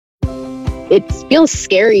It feels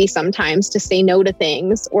scary sometimes to say no to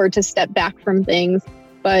things or to step back from things.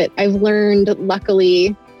 But I've learned,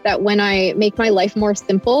 luckily, that when I make my life more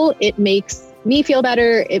simple, it makes me feel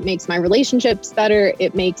better. It makes my relationships better.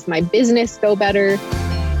 It makes my business go better.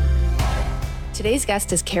 Today's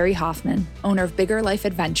guest is Carrie Hoffman, owner of Bigger Life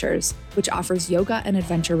Adventures, which offers yoga and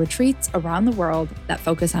adventure retreats around the world that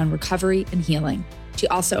focus on recovery and healing. She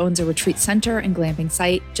also owns a retreat center and glamping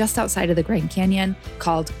site just outside of the Grand Canyon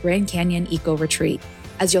called Grand Canyon Eco Retreat.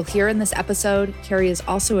 As you'll hear in this episode, Carrie is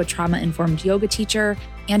also a trauma-informed yoga teacher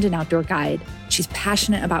and an outdoor guide. She's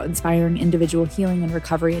passionate about inspiring individual healing and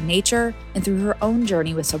recovery in nature, and through her own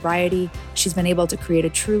journey with sobriety, she's been able to create a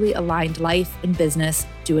truly aligned life and business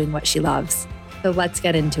doing what she loves. So let's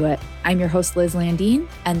get into it. I'm your host, Liz Landine,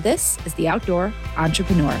 and this is The Outdoor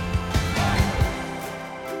Entrepreneur.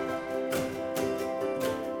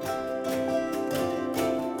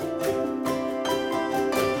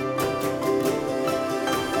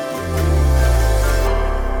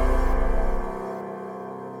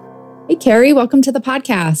 Hey, Carrie, welcome to the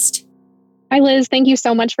podcast. Hi, Liz. Thank you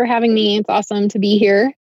so much for having me. It's awesome to be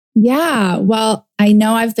here. Yeah, well, I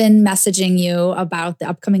know I've been messaging you about the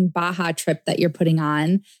upcoming Baja trip that you're putting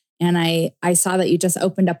on. And I saw that you just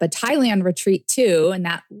opened up a Thailand retreat too. And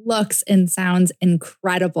that looks and sounds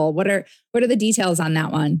incredible. What are the details on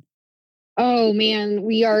that one? Oh man,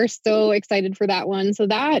 we are so excited for that one. So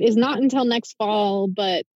that is not until next fall,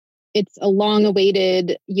 but it's a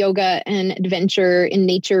long-awaited yoga and adventure in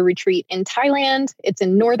nature retreat in Thailand. It's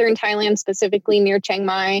in northern Thailand, specifically near Chiang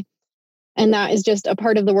Mai. And that is just a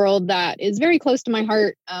part of the world that is very close to my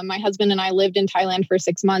heart. My husband and I lived in Thailand for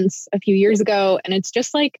 6 months a few years ago. And it's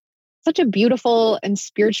just like such a beautiful and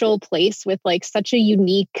spiritual place with like such a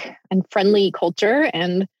unique and friendly culture.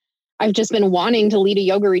 And I've just been wanting to lead a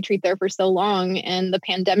yoga retreat there for so long. And the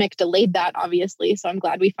pandemic delayed that, obviously. So I'm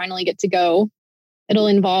glad we finally get to go. It'll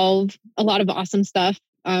involve a lot of awesome stuff,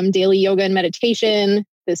 daily yoga and meditation,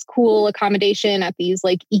 this cool accommodation at these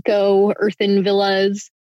like eco earthen villas,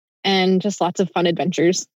 and just lots of fun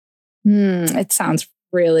adventures. It sounds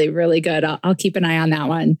really, really good. I'll keep an eye on that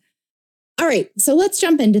one. All right. So let's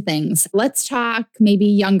jump into things. Let's talk maybe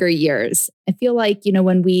younger years. I feel like,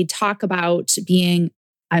 when we talk about being,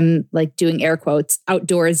 I'm like doing air quotes,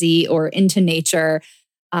 outdoorsy or into nature,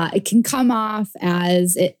 it can come off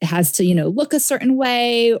as it has to, look a certain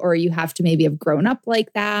way, or you have to maybe have grown up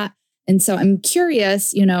like that. And so I'm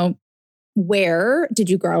curious, where did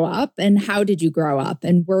you grow up and how did you grow up?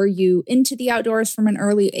 And were you into the outdoors from an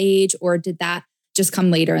early age, or did that just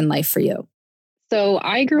come later in life for you? So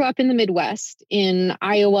I grew up in the Midwest in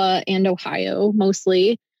Iowa and Ohio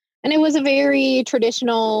mostly. And it was a very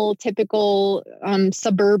traditional, typical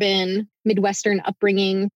suburban Midwestern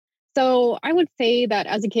upbringing. So I would say that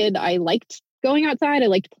as a kid, I liked going outside. I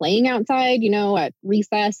liked playing outside, at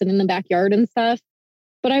recess and in the backyard and stuff.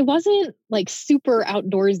 But I wasn't like super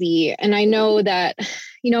outdoorsy. And I know that,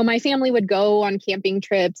 my family would go on camping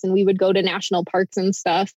trips and we would go to national parks and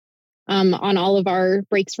stuff on all of our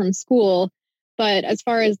breaks from school. But as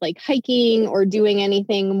far as like hiking or doing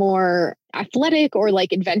anything more athletic or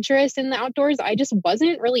like adventurous in the outdoors, I just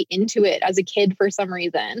wasn't really into it as a kid for some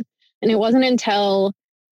reason. And it wasn't until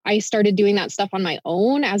I started doing that stuff on my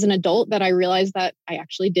own as an adult that I realized that I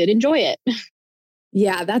actually did enjoy it.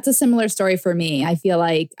 Yeah, that's a similar story for me. I feel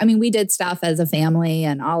like, we did stuff as a family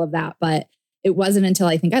and all of that, but it wasn't until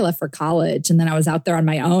I think I left for college and then I was out there on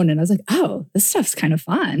my own and I was like, oh, this stuff's kind of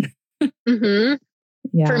fun. Mm-hmm.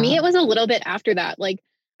 Yeah. For me, it was a little bit after that. Like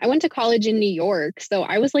I went to college in New York, so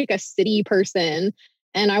I was like a city person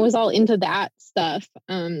and I was all into that stuff.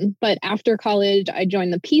 But after college, I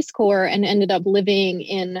joined the Peace Corps and ended up living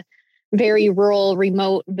in very rural,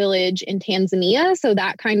 remote village in Tanzania. So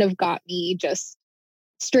that kind of got me just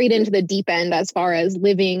straight into the deep end as far as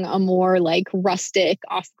living a more like rustic,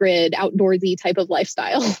 off-grid, outdoorsy type of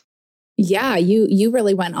lifestyle. Yeah, you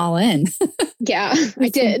really went all in. Yeah, I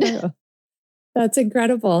did. That's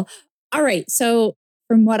incredible. All right. So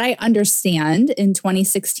from what I understand, in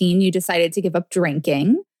 2016, you decided to give up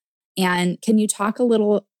drinking. And can you talk a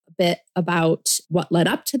little bit about what led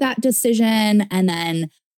up to that decision? And then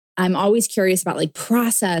I'm always curious about like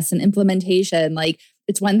process and implementation. Like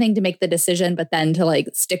it's one thing to make the decision, but then to like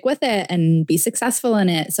stick with it and be successful in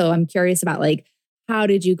it. So I'm curious about like, how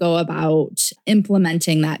did you go about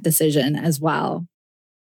implementing that decision as well?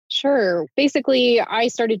 Sure. Basically, I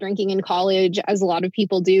started drinking in college, as a lot of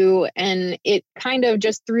people do. And it kind of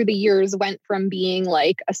just through the years went from being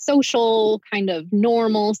like a social, kind of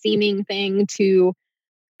normal seeming thing to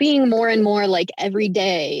being more and more like every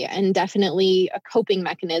day, and definitely a coping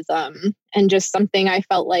mechanism, and just something I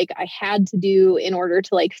felt like I had to do in order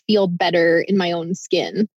to like feel better in my own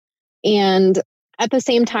skin. And at the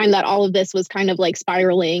same time that all of this was kind of like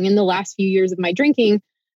spiraling in the last few years of my drinking,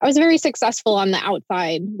 I was very successful on the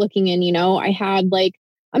outside looking in. I had like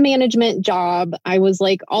a management job. I was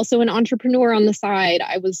like also an entrepreneur on the side.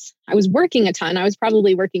 I was working a ton. I was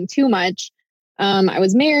probably working too much. I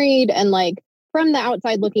was married, and like from the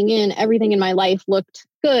outside looking in, everything in my life looked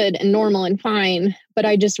good and normal and fine. But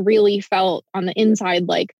I just really felt on the inside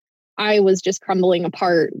like I was just crumbling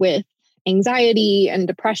apart with anxiety and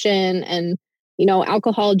depression. And,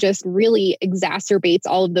 alcohol just really exacerbates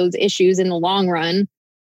all of those issues in the long run.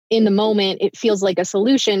 In the moment, it feels like a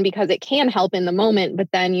solution because it can help in the moment. But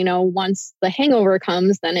then, once the hangover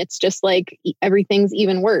comes, then it's just like everything's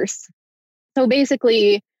even worse. So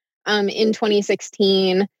basically, in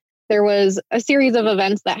 2016, there was a series of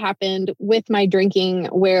events that happened with my drinking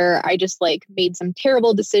where I just like made some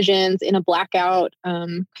terrible decisions in a blackout.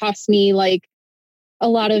 Cost me like a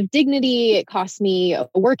lot of dignity. It cost me a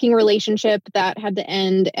working relationship that had to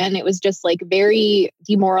end. And it was just like very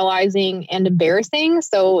demoralizing and embarrassing.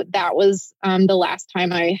 So that was the last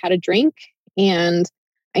time I had a drink. And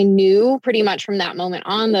I knew pretty much from that moment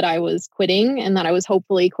on that I was quitting, and that I was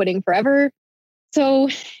hopefully quitting forever. So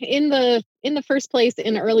in the first place,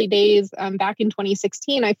 in early days, back in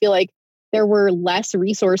 2016, I feel like there were less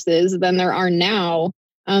resources than there are now.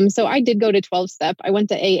 So I did go to 12-step. I went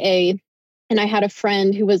to AA. And I had a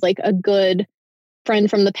friend who was like a good friend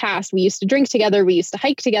from the past. We used to drink together. We used to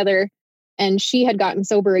hike together. And she had gotten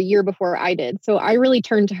sober a year before I did. So I really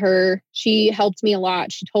turned to her. She helped me a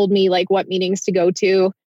lot. She told me like what meetings to go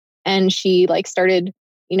to. And she like started,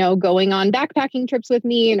 going on backpacking trips with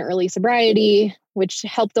me in early sobriety, which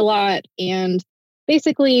helped a lot. And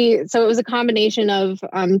basically, so it was a combination of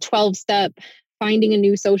 12-step, finding a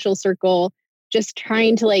new social circle, just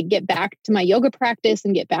trying to like get back to my yoga practice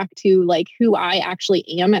and get back to like who I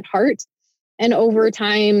actually am at heart. And over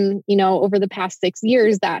time, over the past 6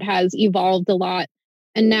 years, that has evolved a lot.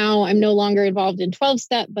 And now I'm no longer involved in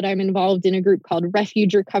 12-step, but I'm involved in a group called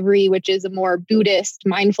Refuge Recovery, which is a more Buddhist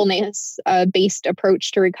mindfulness based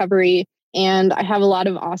approach to recovery. And I have a lot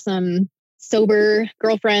of awesome sober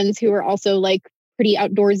girlfriends who are also like pretty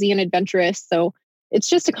outdoorsy and adventurous. So it's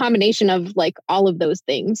just a combination of like all of those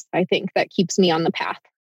things, I think, that keeps me on the path.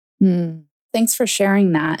 Thanks for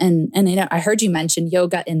sharing that. And I heard you mention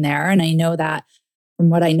yoga in there. And I know that from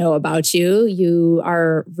what I know about you, you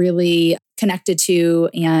are really connected to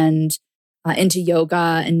and into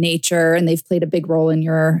yoga and nature, and they've played a big role in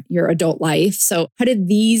your adult life. So how did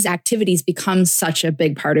these activities become such a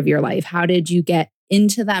big part of your life? How did you get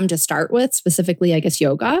into them to start with, specifically, I guess,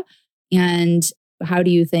 yoga? And how do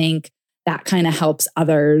you think that kind of helps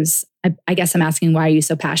others? I guess I'm asking, why are you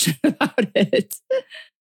so passionate about it?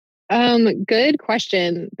 Good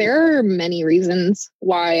question. There are many reasons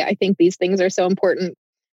why I think these things are so important.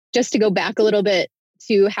 Just to go back a little bit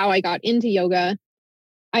to how I got into yoga.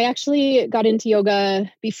 I actually got into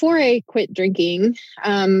yoga before I quit drinking.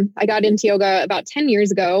 I got into yoga about 10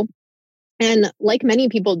 years ago. And like many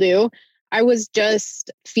people do, I was just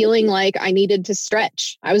feeling like I needed to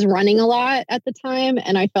stretch. I was running a lot at the time,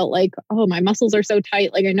 and I felt like, oh, my muscles are so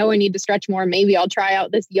tight. Like, I know I need to stretch more. Maybe I'll try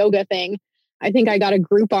out this yoga thing. I think I got a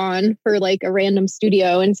Groupon for like a random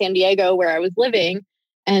studio in San Diego where I was living.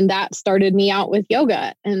 And that started me out with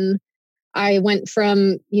yoga. And I went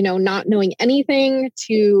from, not knowing anything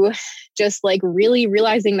to just like really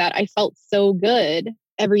realizing that I felt so good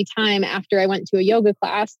every time after I went to a yoga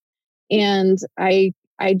class. And I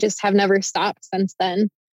just have never stopped since then. It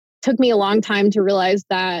took me a long time to realize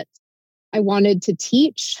that I wanted to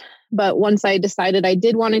teach. But once I decided I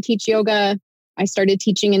did want to teach yoga, I started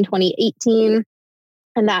teaching in 2018.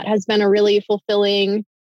 And that has been a really fulfilling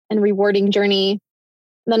and rewarding journey.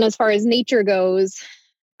 And then as far as nature goes,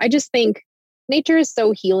 I just think nature is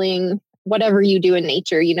so healing, whatever you do in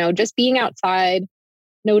nature, just being outside,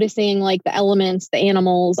 noticing like the elements, the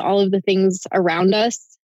animals, all of the things around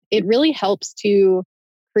us. It really helps to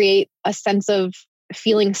create a sense of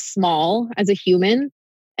feeling small as a human.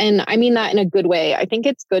 And I mean that in a good way. I think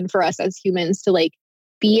it's good for us as humans to like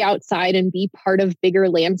be outside and be part of bigger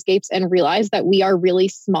landscapes and realize that we are really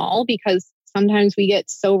small, because sometimes we get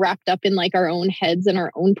so wrapped up in like our own heads and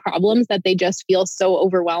our own problems that they just feel so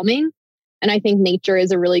overwhelming. And I think nature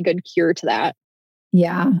is a really good cure to that.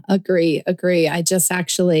 Yeah, agree. I just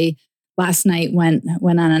actually last night went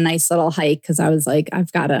on a nice little hike because I was like,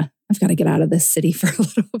 I've got to I've got to get out of this city for a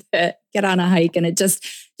little bit, get on a hike. And it just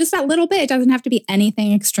that little bit, it doesn't have to be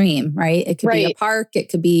anything extreme, right? It could be a park, it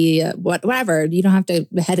could be whatever. You don't have to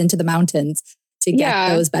head into the mountains to get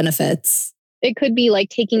those benefits. It could be like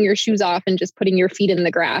taking your shoes off and just putting your feet in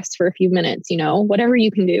the grass for a few minutes, whatever you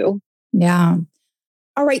can do. Yeah.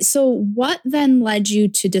 All right. So what then led you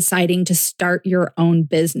to deciding to start your own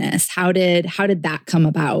business? How did that come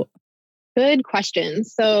about? Good question.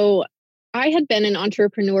 So I had been an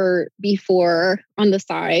entrepreneur before on the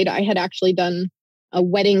side. I had actually done a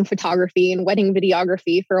wedding photography and wedding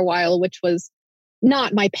videography for a while, which was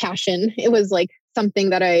not my passion. It was like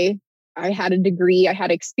something that I had a degree, I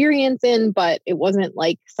had experience in, but it wasn't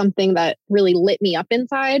like something that really lit me up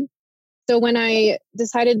inside. So when I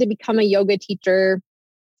decided to become a yoga teacher,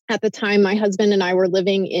 at the time, my husband and I were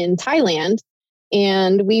living in Thailand.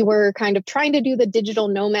 And we were kind of trying to do the digital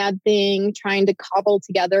nomad thing, trying to cobble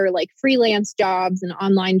together like freelance jobs and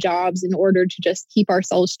online jobs in order to just keep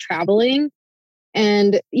ourselves traveling.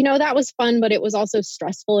 And, that was fun, but it was also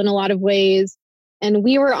stressful in a lot of ways. And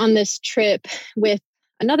we were on this trip with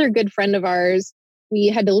another good friend of ours. We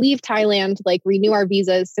had to leave Thailand to like renew our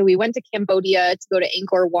visas. So we went to Cambodia to go to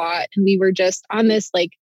Angkor Wat. And we were just on this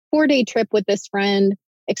like 4-day trip with this friend,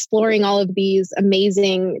 exploring all of these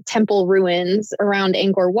amazing temple ruins around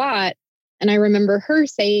Angkor Wat. And I remember her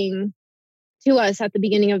saying to us at the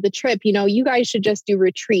beginning of the trip, you guys should just do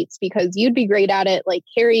retreats because you'd be great at it. Like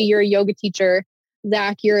Carrie, you're a yoga teacher.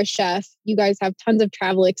 Zach, you're a chef. You guys have tons of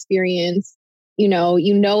travel experience. You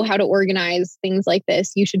know how to organize things like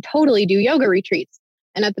this. You should totally do yoga retreats.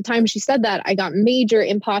 And at the time she said that, I got major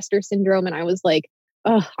imposter syndrome. And I was like,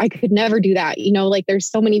 oh, I could never do that. Like there's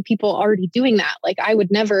so many people already doing that. Like I would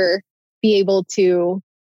never be able to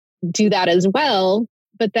do that as well.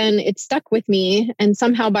 But then it stuck with me. And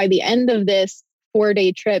somehow by the end of this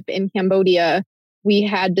 4-day trip in Cambodia, we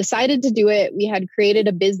had decided to do it. We had created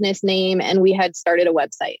a business name and we had started a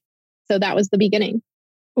website. So that was the beginning.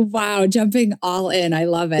 Wow. Jumping all in. I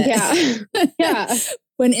love it. Yeah. Yeah.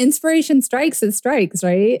 When inspiration strikes, it strikes,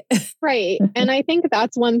 right? Right. And I think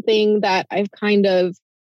that's one thing that I've kind of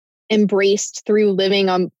embraced through living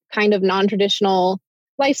a kind of non-traditional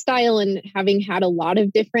lifestyle and having had a lot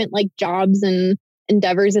of different like jobs and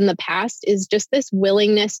endeavors in the past is just this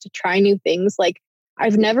willingness to try new things. Like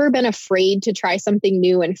I've never been afraid to try something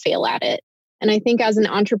new and fail at it. And I think as an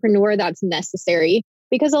entrepreneur, that's necessary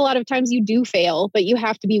because a lot of times you do fail, but you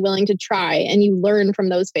have to be willing to try and you learn from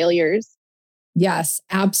those failures. Yes,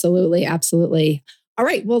 absolutely. Absolutely. All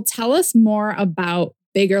right. Well, tell us more about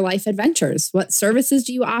Bigger Life Adventures. What services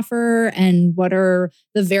do you offer and what are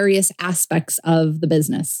the various aspects of the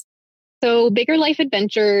business? So Bigger Life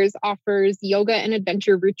Adventures offers yoga and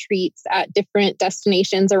adventure retreats at different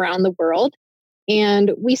destinations around the world.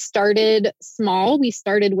 And we started small. We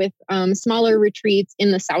started with smaller retreats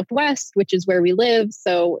in the Southwest, which is where we live.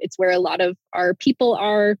 So it's where a lot of our people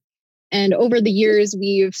are. And over the years,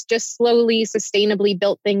 we've just slowly, sustainably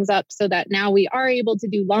built things up so that now we are able to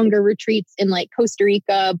do longer retreats in like Costa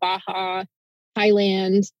Rica, Baja,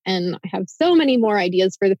 Thailand, and I have so many more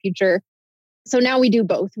ideas for the future. So now we do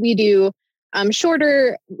both. We do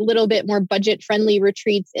shorter, little bit more budget-friendly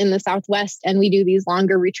retreats in the Southwest, and we do these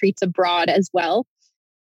longer retreats abroad as well.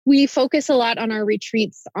 We focus a lot on our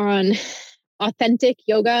retreats on authentic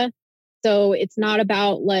yoga. So it's not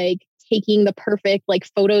about like taking the perfect like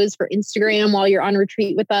photos for Instagram while you're on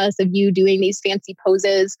retreat with us of you doing these fancy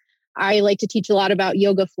poses. I like to teach a lot about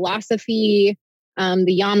yoga philosophy,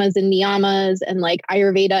 the yamas and niyamas and like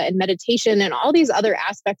Ayurveda and meditation and all these other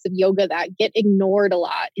aspects of yoga that get ignored a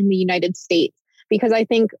lot in the United States. Because I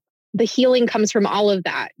think the healing comes from all of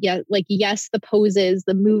that. Yeah, like yes, the poses,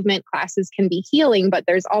 the movement classes can be healing, but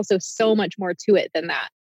there's also so much more to it than that.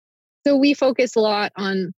 So we focus a lot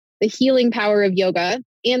on the healing power of yoga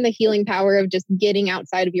and the healing power of just getting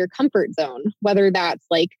outside of your comfort zone, whether that's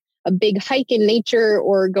like a big hike in nature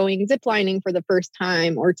or going ziplining for the first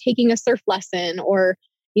time or taking a surf lesson or,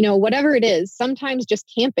 whatever it is, sometimes just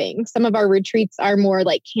camping. Some of our retreats are more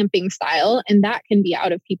like camping style, and that can be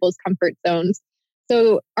out of people's comfort zones.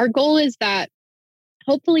 So our goal is that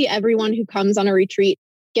hopefully everyone who comes on a retreat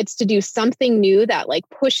gets to do something new that like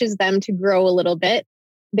pushes them to grow a little bit.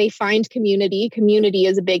 They find community. Community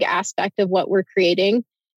is a big aspect of what we're creating.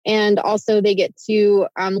 And also they get to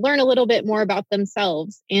learn a little bit more about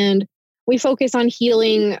themselves. And we focus on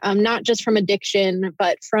healing, not just from addiction,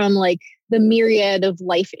 but from like the myriad of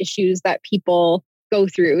life issues that people go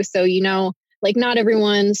through. So, like not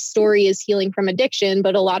everyone's story is healing from addiction,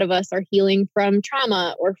 but a lot of us are healing from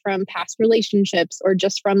trauma or from past relationships or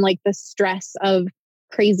just from like the stress of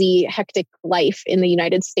crazy, hectic life in the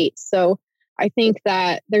United States. So I think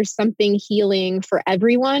that there's something healing for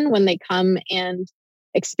everyone when they come and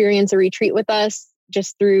experience a retreat with us,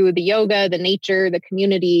 just through the yoga, the nature, the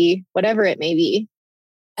community, whatever it may be.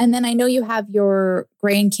 And then I know you have your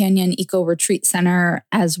Grand Canyon Eco Retreat Center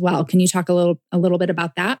as well. Can you talk a little bit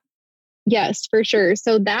about that? Yes, for sure.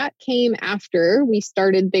 So that came after we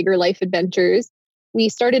started Bigger Life Adventures. We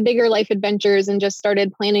started Bigger Life Adventures and just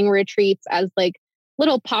started planning retreats as like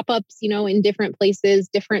little pop-ups, in different places,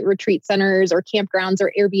 different retreat centers or campgrounds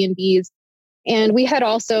or Airbnbs. And we had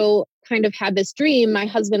also kind of had this dream, my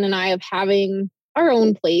husband and I, of having our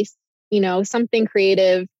own place, something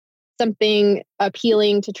creative, something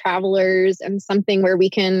appealing to travelers, and something where we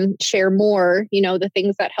can share more, the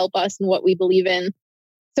things that help us and what we believe in.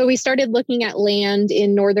 So we started looking at land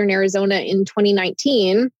in northern Arizona in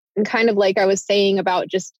 2019. And kind of like I was saying about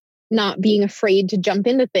just not being afraid to jump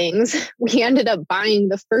into things, we ended up buying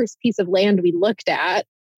the first piece of land we looked at.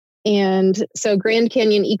 And so Grand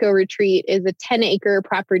Canyon Eco Retreat is a 10-acre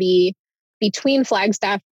property between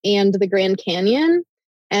Flagstaff and the Grand Canyon.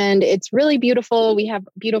 And it's really beautiful. We have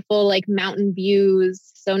beautiful like mountain views.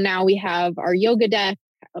 So now we have our yoga deck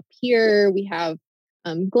up here. We have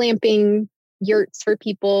glamping yurts for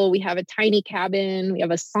people. We have a tiny cabin. We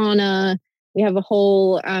have a sauna. We have a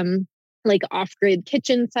whole like off-grid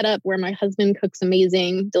kitchen set up where my husband cooks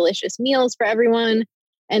amazing, delicious meals for everyone.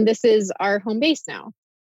 And this is our home base now.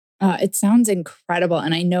 It sounds incredible.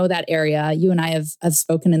 And I know that area. You and I have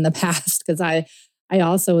spoken in the past because I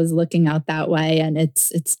also was looking out that way. And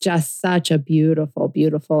it's just such a beautiful,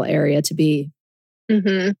 beautiful area to be.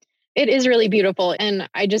 Mm-hmm. It is really beautiful. And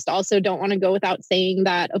I just also don't want to go without saying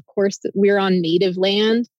that, of course, we're on native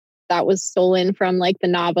land that was stolen from like the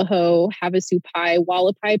Navajo, Havasupai,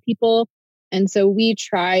 Wallapai people. And so we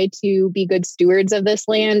try to be good stewards of this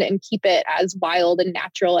land and keep it as wild and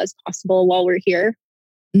natural as possible while we're here.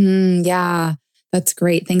 Yeah, that's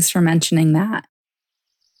great. Thanks for mentioning that.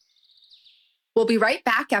 We'll be right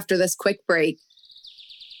back after this quick break.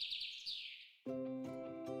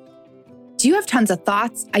 Do you have tons of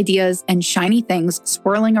thoughts, ideas, and shiny things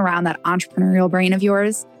swirling around that entrepreneurial brain of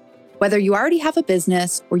yours? Whether you already have a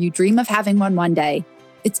business or you dream of having one day,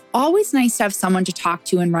 it's always nice to have someone to talk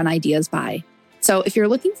to and run ideas by. So if you're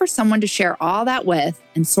looking for someone to share all that with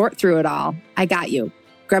and sort through it all, I got you.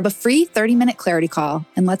 Grab a free 30-minute clarity call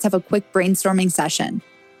and let's have a quick brainstorming session.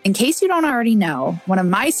 In case you don't already know, one of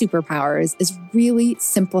my superpowers is really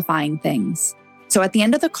simplifying things. So at the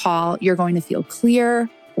end of the call, you're going to feel clear,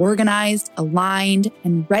 organized, aligned,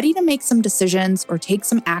 and ready to make some decisions or take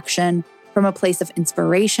some action from a place of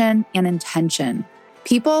inspiration and intention.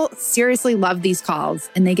 People seriously love these calls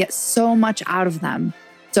and they get so much out of them.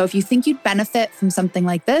 So if you think you'd benefit from something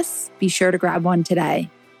like this, be sure to grab one today.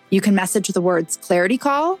 You can message the words Clarity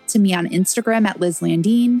Call to me on Instagram at Liz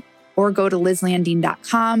Landine, or go to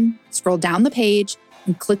lizlandine.com, scroll down the page,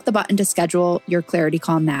 and click the button to schedule your Clarity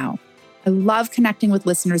Call now. I love connecting with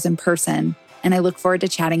listeners in person, and I look forward to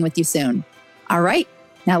chatting with you soon. All right,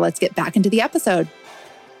 now let's get back into the episode.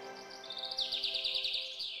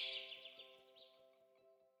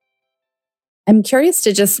 I'm curious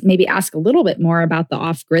to just maybe ask a little bit more about the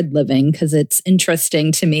off-grid living because it's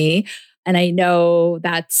interesting to me. And I know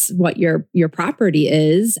that's what your property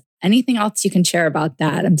is. Anything else you can share about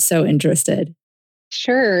that? I'm so interested.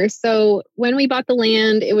 Sure. So when we bought the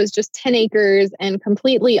land, it was just 10 acres and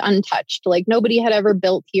completely untouched. Like nobody had ever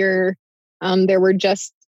built here. There were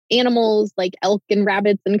just animals like elk and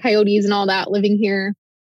rabbits and coyotes and all that living here.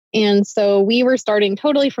 And so we were starting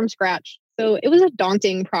totally from scratch. So it was a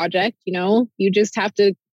daunting project, you just have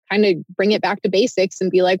to kind of bring it back to basics and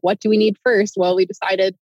be like, what do we need first? Well, we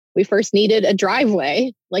decided we first needed a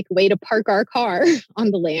driveway, like a way to park our car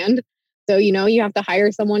on the land. So, you have to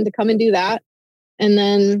hire someone to come and do that. And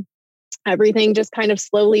then everything just kind of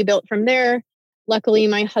slowly built from there. Luckily,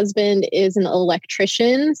 my husband is an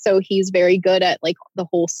electrician, so he's very good at like the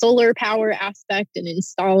whole solar power aspect and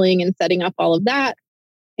installing and setting up all of that.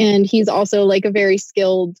 And he's also like a very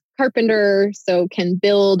skilled carpenter, so can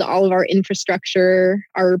build all of our infrastructure,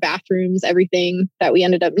 our bathrooms, everything that we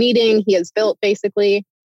ended up needing. He has built basically.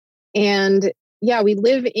 And yeah, we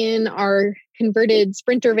live in our converted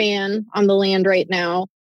Sprinter van on the land right now.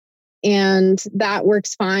 And that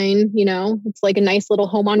works fine. It's like a nice little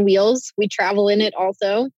home on wheels. We travel in it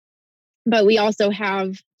also. But we also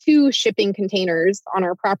have 2 shipping containers on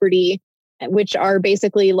our property, which are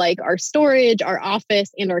basically like our storage, our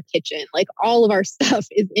office, and our kitchen. Like all of our stuff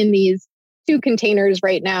is in these 2 containers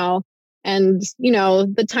right now. And,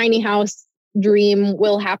 the tiny house dream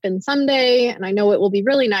will happen someday. And I know it will be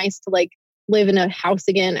really nice to like live in a house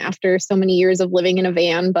again after so many years of living in a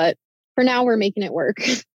van. But for now, we're making it work.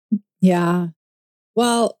 Yeah.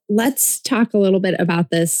 Well, let's talk a little bit about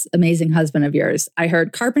this amazing husband of yours. I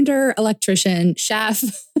heard carpenter, electrician, chef,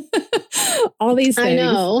 all these things.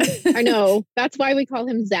 I know. That's why we call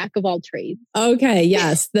him Zach of all trades. Okay.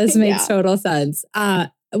 Yes. This makes total sense.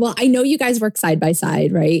 Well, I know you guys work side by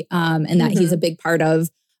side, right? And that he's a big part of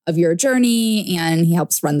your journey and he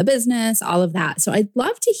helps run the business, all of that. So I'd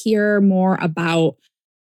love to hear more about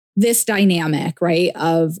this dynamic, right?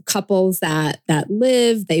 Of couples that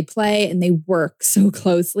live, they play, and they work so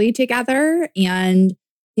closely together. And,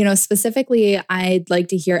 specifically, I'd like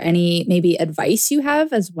to hear any maybe advice you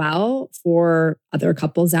have as well for other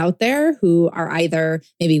couples out there who are either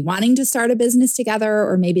maybe wanting to start a business together,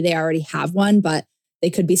 or maybe they already have one, but they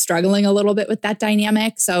could be struggling a little bit with that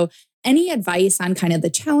dynamic. So any advice on kind of the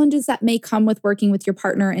challenges that may come with working with your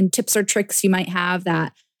partner and tips or tricks you might have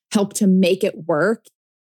that help to make it work?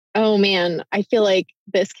 Oh man, I feel like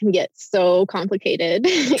this can get so complicated.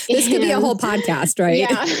 This could be a whole podcast, right?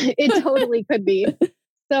 Yeah, it totally could be.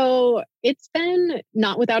 So it's been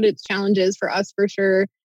not without its challenges for us, for sure.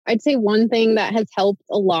 I'd say one thing that has helped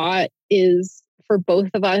a lot is for both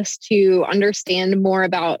of us to understand more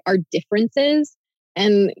about our differences.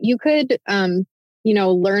 And you could,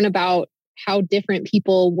 learn about how different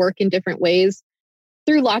people work in different ways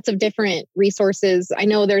through lots of different resources. I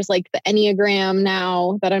know there's like the Enneagram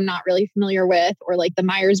now that I'm not really familiar with, or like the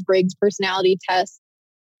Myers-Briggs personality test.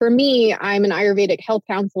 For me, I'm an Ayurvedic health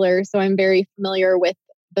counselor, so I'm very familiar with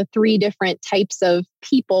the 3 different types of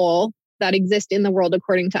people that exist in the world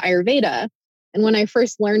according to Ayurveda. And when I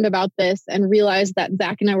first learned about this and realized that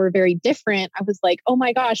Zach and I were very different, I was like, oh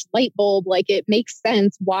my gosh, light bulb, like it makes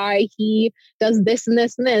sense why he does this and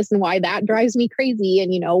this and this, and why that drives me crazy.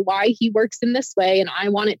 And, why he works in this way and I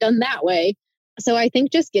want it done that way. So I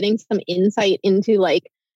think just getting some insight into like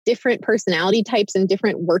different personality types and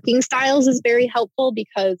different working styles is very helpful,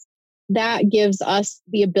 because that gives us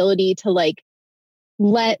the ability to like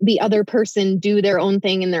let the other person do their own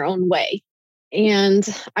thing in their own way. And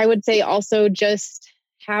I would say also just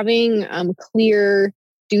having clear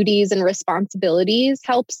duties and responsibilities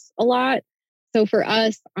helps a lot. So for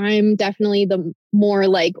us, I'm definitely the more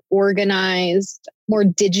like organized, more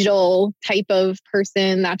digital type of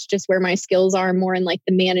person. That's just where my skills are, more in like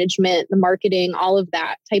the management, the marketing, all of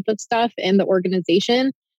that type of stuff, and the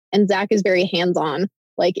organization. And Zach is very hands-on.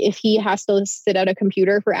 Like if he has to sit at a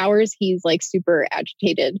computer for hours, he's like super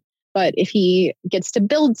agitated. But if he gets to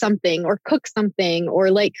build something or cook something or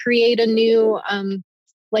like create a new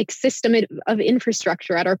like system of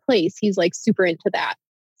infrastructure at our place, he's like super into that.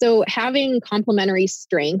 So having complementary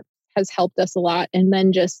strength has helped us a lot. And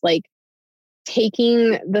then just like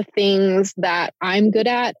taking the things that I'm good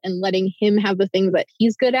at and letting him have the things that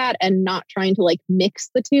he's good at, and not trying to like mix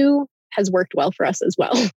the two, has worked well for us as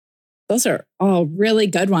well. Those are all really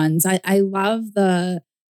good ones. I love the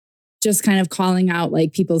just kind of calling out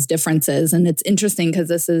like people's differences. And it's interesting because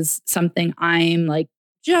this is something I'm like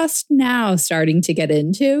just now starting to get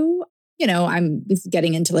into. I'm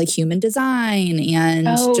getting into like human design and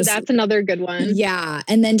that's another good one. Yeah.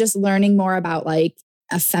 And then just learning more about like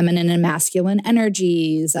a feminine and masculine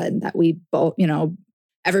energies, and that we both,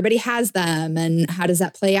 everybody has them, and how does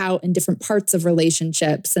that play out in different parts of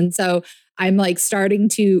relationships. And so I'm like starting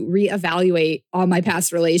to reevaluate all my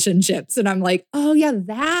past relationships. And I'm like, oh yeah,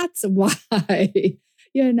 that's why,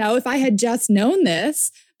 if I had just known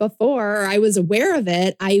this before, or I was aware of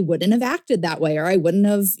it, I wouldn't have acted that way, or I wouldn't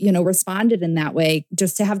have, responded in that way.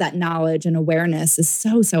 Just to have that knowledge and awareness is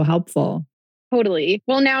so, so helpful. Totally.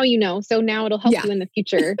 Well, now so now it'll help you in the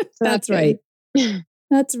future. So that's right.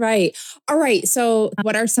 That's right. All right. So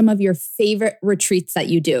what are some of your favorite retreats that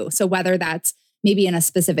you do? So whether that's maybe in a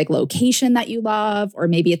specific location that you love, or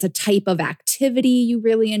maybe it's a type of activity you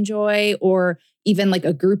really enjoy, or even like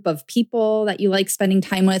a group of people that you like spending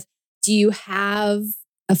time with. Do you have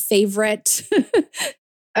a favorite?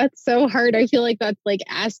 That's so hard. I feel like that's like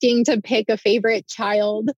asking to pick a favorite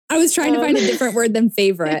child. I was trying to find a different word than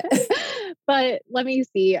favorite. But let me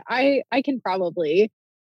see. I can probably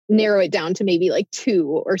narrow it down to maybe like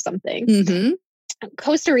 2 or something. Mm-hmm.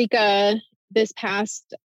 Costa Rica this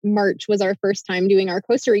past March was our first time doing our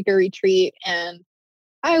Costa Rica retreat. And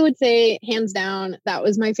I would say hands down, that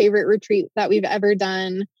was my favorite retreat that we've ever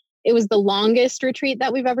done. It was the longest retreat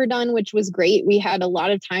that we've ever done, which was great. We had a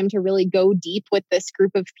lot of time to really go deep with this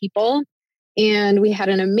group of people. And we had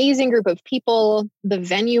an amazing group of people. The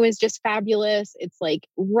venue is just fabulous. It's like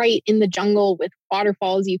right in the jungle with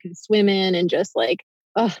waterfalls you can swim in, and just like,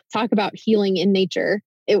 talk about healing in nature.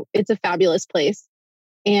 It's a fabulous place.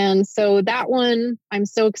 And so that one, I'm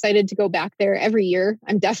so excited to go back there every year.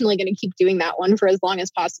 I'm definitely going to keep doing that one for as long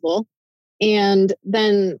as possible. And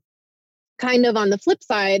then kind of on the flip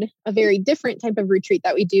side, a very different type of retreat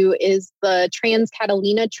that we do is the Trans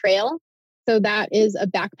Catalina Trail. So that is a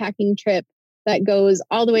backpacking trip that goes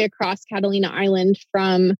all the way across Catalina Island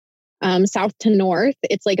from south to north.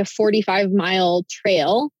 It's like a 45-mile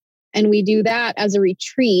trail. And we do that as a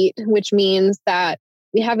retreat, which means that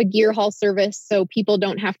we have a gear haul service. So people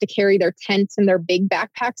don't have to carry their tents and their big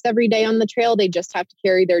backpacks every day on the trail. They just have to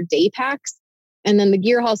carry their day packs. And then the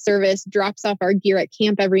gear haul service drops off our gear at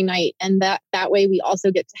camp every night. And that way we also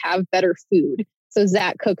get to have better food. So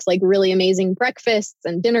Zach cooks like really amazing breakfasts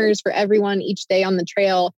and dinners for everyone each day on the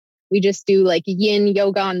trail. We just do like yin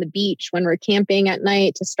yoga on the beach when we're camping at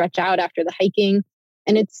night to stretch out after the hiking.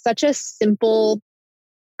 And it's such a simple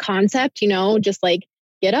concept, just like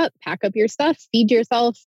get up, pack up your stuff, feed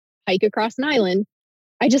yourself, hike across an island.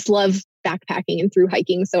 I just love backpacking and through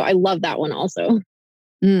hiking. So I love that one also.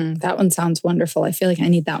 That one sounds wonderful. I feel like I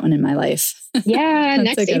need that one in my life. Yeah,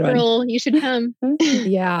 next April, you should come.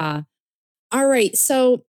 Yeah. All right.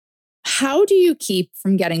 So how do you keep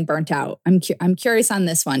from getting burnt out? I'm curious on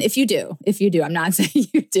this one. If you do, I'm not saying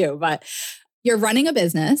you do, but you're running a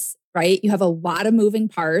business, right? You have a lot of moving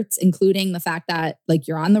parts, including the fact that like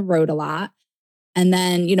you're on the road a lot and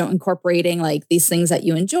then, incorporating like these things that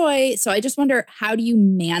you enjoy. So I just wonder, how do you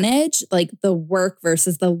manage like the work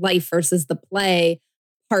versus the life versus the play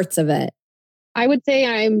parts of it? I would say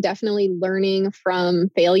I'm definitely learning from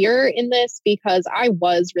failure in this because I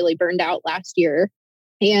was really burned out last year.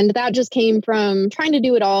 And that just came from trying to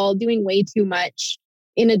do it all, doing way too much.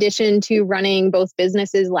 In addition to running both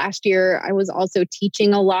businesses last year, I was also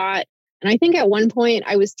teaching a lot. And I think at one point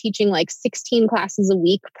I was teaching like 16 classes a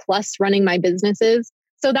week plus running my businesses.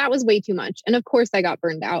 So that was way too much. And of course I got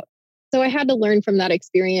burned out. So I had to learn from that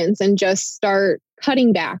experience and just start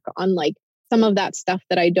cutting back on like some of that stuff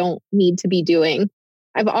that I don't need to be doing.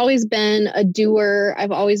 I've always been a doer.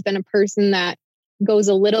 I've always been a person that goes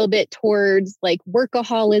a little bit towards like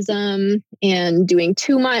workaholism and doing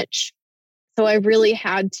too much. So I've really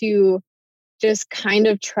had to just kind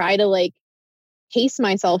of try to like pace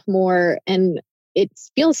myself more. And it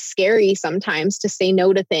feels scary sometimes to say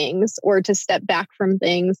no to things or to step back from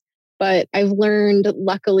things. But I've learned,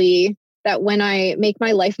 luckily, that when I make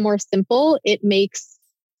my life more simple, it makes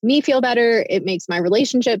me feel better. It makes my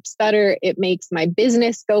relationships better. It makes my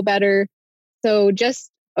business go better. So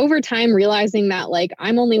just over time, realizing that like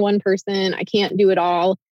I'm only one person, I can't do it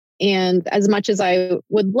all. And as much as I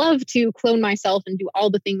would love to clone myself and do all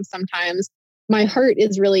the things sometimes, my heart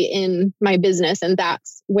is really in my business. And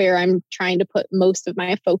that's where I'm trying to put most of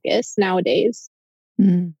my focus nowadays.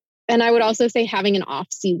 And I would also say having an off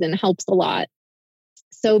season helps a lot.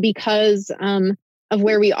 So because of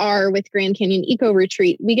where we are with Grand Canyon Eco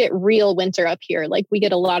Retreat, we get real winter up here. Like we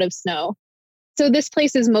get a lot of snow. So this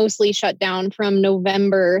place is mostly shut down from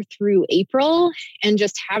November through April. And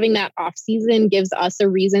just having that off season gives us a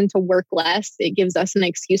reason to work less. It gives us an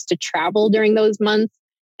excuse to travel during those months.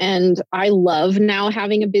 And I love now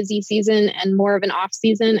having a busy season and more of an off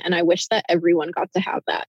season. And I wish that everyone got to have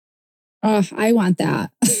that. Oh, I want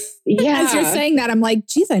that. Yeah. As you're saying that, I'm like,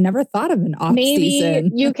 geez, I never thought of an off season.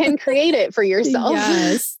 Maybe you can create it for yourself.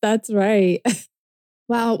 Yes, that's right.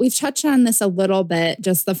 Well, we've touched on this a little bit,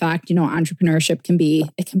 just the fact, entrepreneurship can be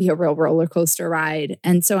a real roller coaster ride.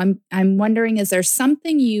 And so I'm wondering, is there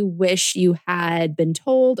something you wish you had been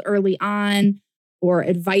told early on or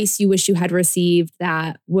advice you wish you had received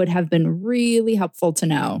that would have been really helpful to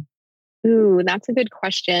know? Ooh, that's a good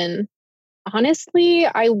question. Honestly,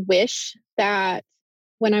 I wish that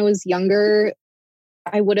when I was younger,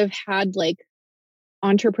 I would have had like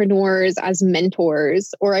entrepreneurs as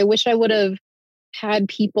mentors, or I wish I would have had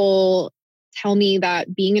people tell me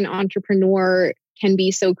that being an entrepreneur can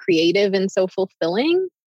be so creative and so fulfilling,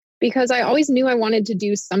 because I always knew I wanted to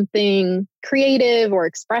do something creative or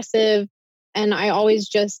expressive. And I always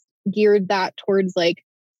just geared that towards like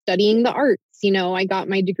studying the arts. I got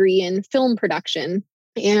my degree in film production,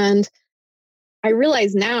 and I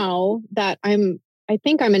realize now that I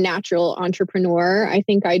think I'm a natural entrepreneur. I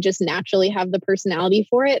think I just naturally have the personality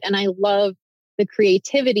for it. And I love the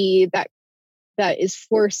creativity that is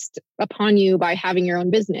forced upon you by having your own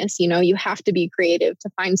business. You have to be creative to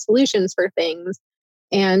find solutions for things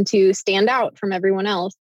and to stand out from everyone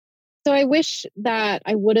else. So I wish that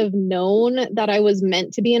I would have known that I was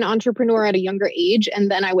meant to be an entrepreneur at a younger age. And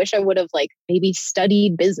then I wish I would have like maybe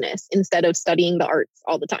studied business instead of studying the arts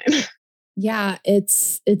all the time. Yeah,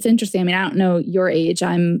 it's interesting. I mean, I don't know your age.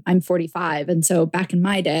 I'm 45. And so back in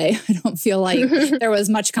my day, I don't feel like there was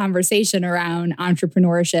much conversation around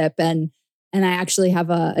entrepreneurship. And I actually have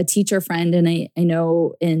a teacher friend, and I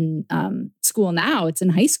know in school now, it's in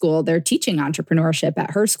high school, they're teaching entrepreneurship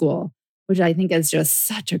at her school, which I think is just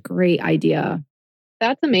such a great idea.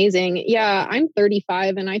 That's amazing. Yeah, I'm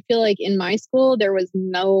 35 and I feel like in my school, there was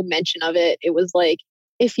no mention of it. It was like,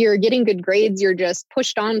 if you're getting good grades, you're just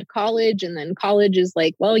pushed on to college. And then college is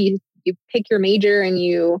like, well, you pick your major and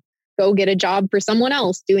you go get a job for someone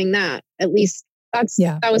else doing that. At least that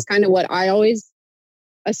was kind of what I always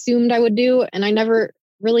assumed I would do. And I never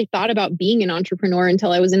really thought about being an entrepreneur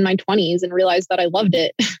until I was in my 20s and realized that I loved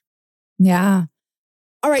it. Yeah.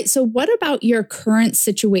 All right. So what about your current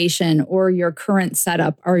situation or your current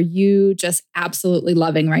setup are you just absolutely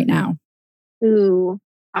loving right now? Ooh,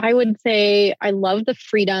 I would say I love the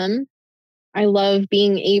freedom. I love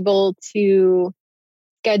being able to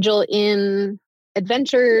schedule in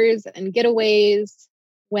adventures and getaways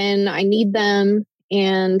when I need them.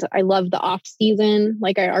 And I love the off season,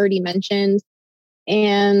 like I already mentioned.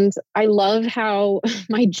 And I love how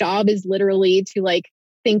my job is literally to like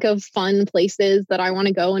think of fun places that I want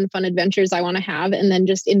to go and fun adventures I want to have, and then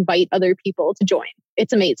just invite other people to join.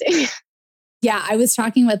 It's amazing. Yeah, I was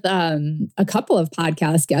talking with a couple of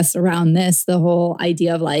podcast guests around this, the whole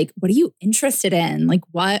idea of like, what are you interested in? Like,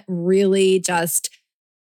 what really just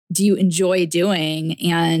do you enjoy doing?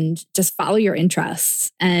 And just follow your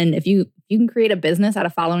interests. And if you can create a business out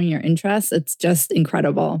of following your interests, it's just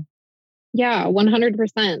incredible. Yeah,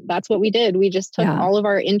 100%. That's what we did. We just took all of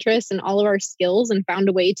our interests and all of our skills and found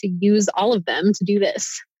a way to use all of them to do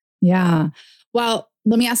this. Yeah. Well,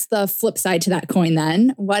 let me ask the flip side to that coin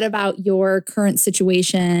then. What about your current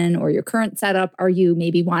situation or your current setup? Are you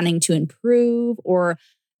maybe wanting to improve or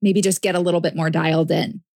maybe just get a little bit more dialed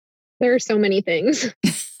in? There are so many things.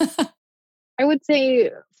 I would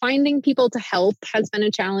say finding people to help has been a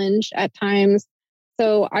challenge at times.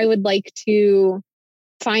 So I would like to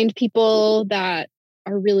find people that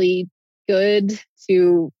are really good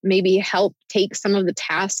to maybe help take some of the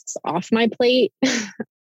tasks off my plate.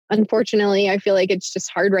 Unfortunately, I feel like it's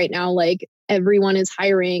just hard right now. Like everyone is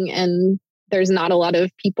hiring and there's not a lot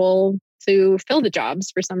of people to fill the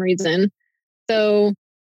jobs for some reason. So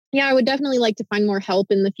yeah, I would definitely like to find more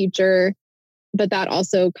help in the future. But that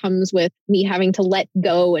also comes with me having to let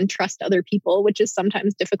go and trust other people, which is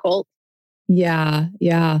sometimes difficult. Yeah.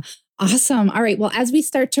 Yeah. Awesome. All right. Well, as we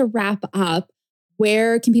start to wrap up,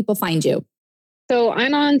 where can people find you? So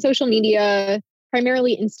I'm on social media,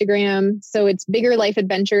 primarily Instagram. So it's Bigger Life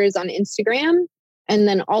Adventures on Instagram. And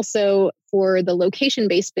then also for the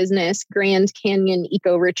location-based business, Grand Canyon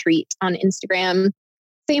Eco Retreat on Instagram.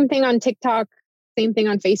 Same thing on TikTok, same thing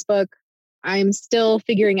on Facebook. I'm still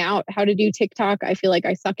figuring out how to do TikTok. I feel like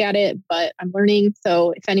I suck at it, but I'm learning.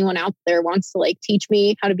 So if anyone out there wants to like teach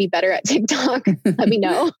me how to be better at TikTok, let me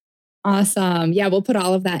know. Awesome. Yeah, we'll put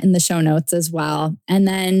all of that in the show notes as well. And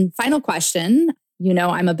then final question,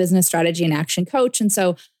 I'm a business strategy and action coach. And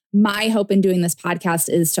so my hope in doing this podcast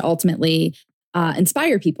is to ultimately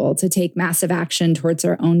inspire people to take massive action towards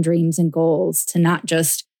their own dreams and goals, to not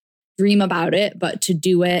just dream about it, but to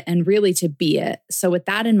do it and really to be it. So with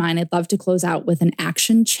that in mind, I'd love to close out with an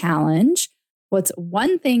action challenge. What's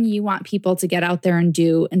one thing you want people to get out there and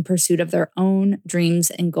do in pursuit of their own dreams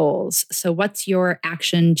and goals? So what's your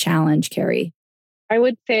action challenge, Carrie? I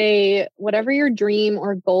would say whatever your dream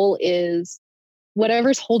or goal is,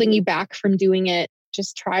 whatever's holding you back from doing it,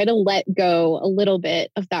 just try to let go a little bit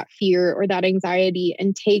of that fear or that anxiety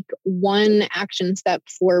and take one action step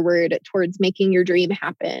forward towards making your dream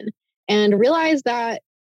happen. And realize that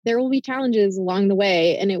there will be challenges along the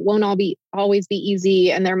way and it won't always be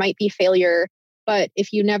easy and there might be failure. But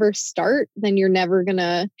if you never start, then you're never going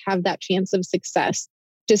to have that chance of success.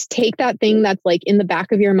 Just take that thing that's like in the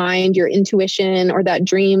back of your mind, your intuition or that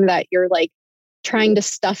dream that you're like trying to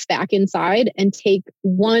stuff back inside and take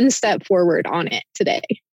one step forward on it today.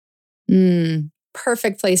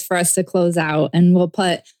 Perfect place for us to close out. And we'll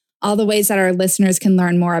put all the ways that our listeners can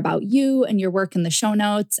learn more about you and your work in the show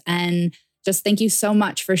notes. And just thank you so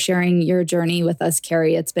much for sharing your journey with us,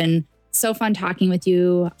 Carrie. It's been so fun talking with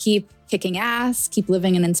you. Keep kicking ass, keep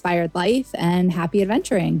living an inspired life, and happy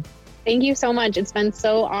adventuring. Thank you so much. It's been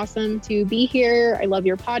so awesome to be here. I love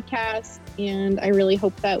your podcast, and I really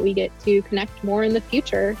hope that we get to connect more in the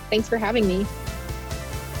future. Thanks for having me.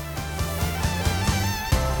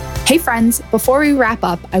 Hey friends, before we wrap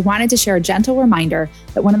up, I wanted to share a gentle reminder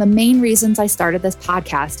that one of the main reasons I started this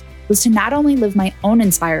podcast was to not only live my own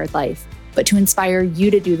inspired life, but to inspire you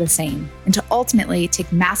to do the same and to ultimately take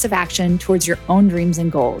massive action towards your own dreams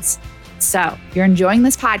and goals. So if you're enjoying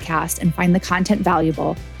this podcast and find the content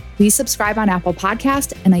valuable, please subscribe on Apple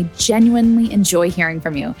Podcast, and I genuinely enjoy hearing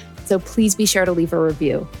from you. So please be sure to leave a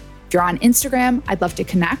review. If you're on Instagram, I'd love to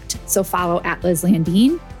connect, so follow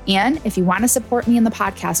 @LizLandine. And if you want to support me in the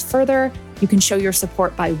podcast further, You can show your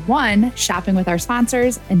support by 1, shopping with our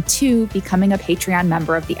sponsors, and 2, becoming a Patreon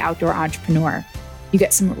member of The Outdoor Entrepreneur. You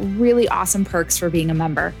get some really awesome perks for being a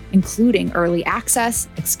member, including early access,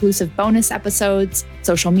 exclusive bonus episodes,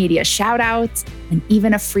 social media shout outs, and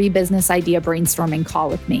even a free business idea brainstorming call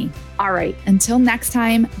with me. All right, until next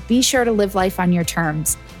time, be sure to live life on your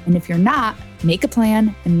terms. And if you're not, make a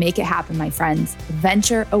plan and make it happen, my friends.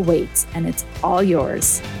 Adventure awaits, and it's all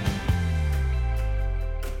yours.